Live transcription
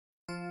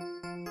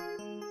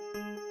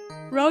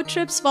Road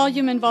trips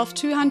volume involve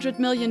 200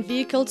 million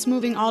vehicles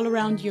moving all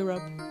around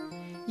Europe.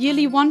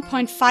 Yearly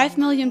 1.5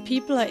 million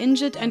people are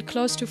injured and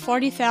close to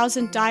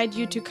 40,000 die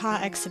due to car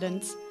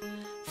accidents.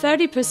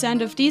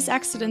 30% of these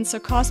accidents are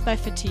caused by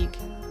fatigue.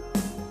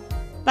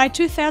 By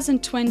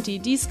 2020,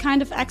 these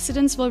kind of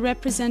accidents will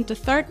represent the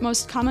third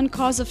most common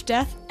cause of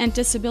death and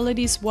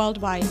disabilities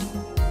worldwide.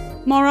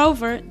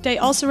 Moreover, they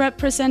also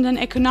represent an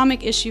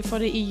economic issue for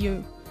the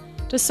EU.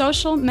 The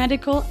social,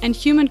 medical and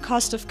human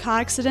cost of car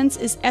accidents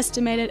is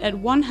estimated at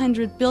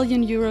 100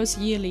 billion euros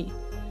yearly.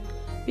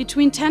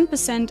 Between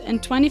 10%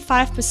 and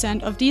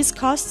 25% of these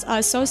costs are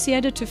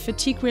associated to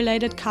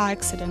fatigue-related car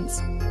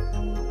accidents.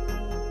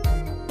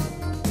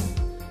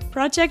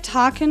 Project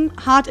Harken,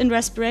 Heart and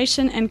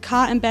Respiration and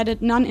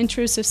Car-Embedded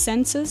Non-Intrusive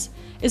Sensors,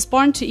 is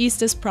born to ease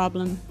this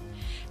problem.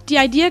 The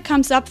idea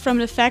comes up from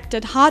the fact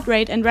that heart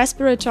rate and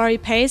respiratory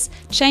pace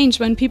change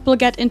when people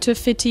get into a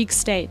fatigue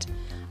state.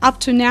 Up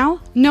to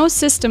now, no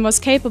system was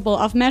capable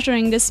of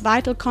measuring this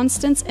vital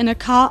constants in a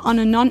car on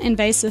a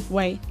non-invasive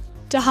way.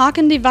 The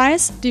Harken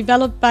device,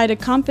 developed by the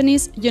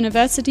companies,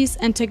 universities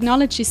and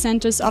technology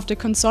centers of the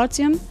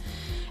consortium,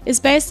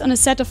 is based on a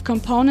set of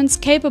components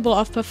capable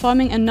of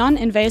performing a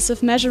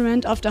non-invasive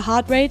measurement of the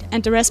heart rate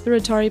and the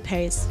respiratory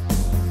pace.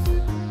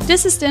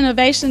 This is the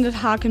innovation that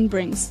Harken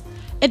brings.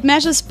 It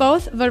measures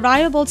both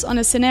variables on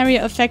a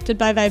scenario affected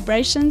by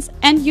vibrations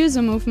and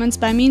user movements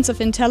by means of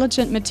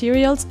intelligent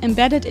materials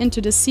embedded into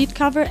the seat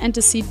cover and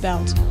the seat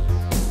belt.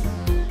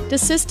 The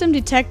system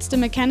detects the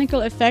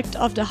mechanical effect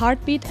of the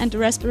heartbeat and the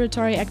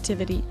respiratory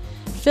activity,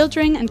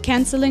 filtering and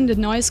cancelling the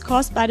noise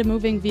caused by the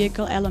moving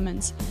vehicle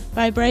elements,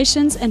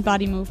 vibrations and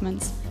body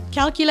movements,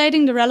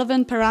 calculating the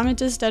relevant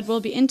parameters that will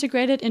be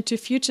integrated into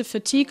future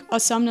fatigue or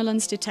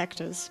somnolence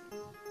detectors.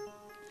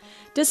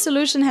 This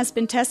solution has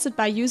been tested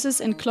by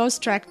users in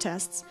closed track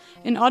tests,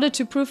 in order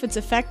to prove its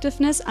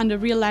effectiveness under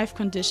real-life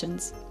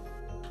conditions.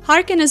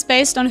 Harken is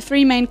based on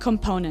three main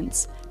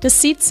components: the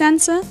seat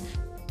sensor,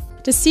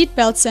 the seat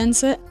belt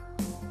sensor,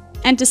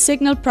 and the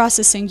signal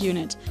processing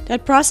unit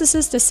that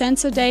processes the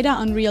sensor data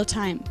on real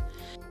time.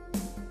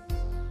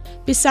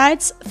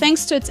 Besides,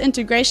 thanks to its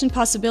integration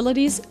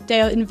possibilities,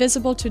 they are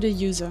invisible to the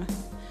user.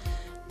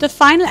 The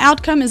final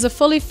outcome is a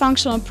fully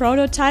functional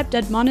prototype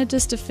that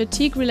monitors the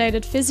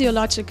fatigue-related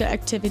physiological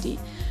activity,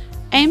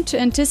 aimed to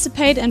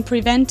anticipate and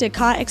prevent the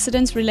car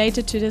accidents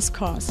related to this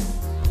cause.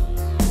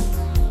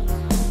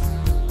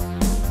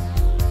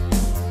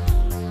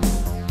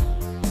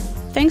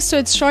 Thanks to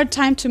its short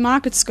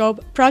time-to-market scope,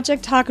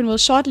 Project Harken will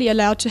shortly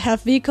allow to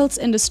have vehicles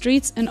in the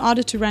streets in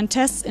order to run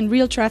tests in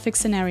real traffic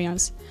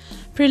scenarios.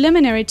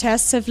 Preliminary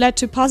tests have led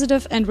to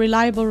positive and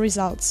reliable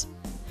results.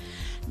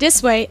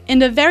 This way, in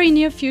the very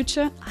near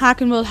future,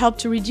 Harken will help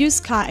to reduce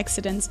car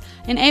accidents,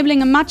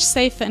 enabling a much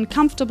safer and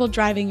comfortable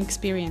driving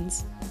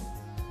experience.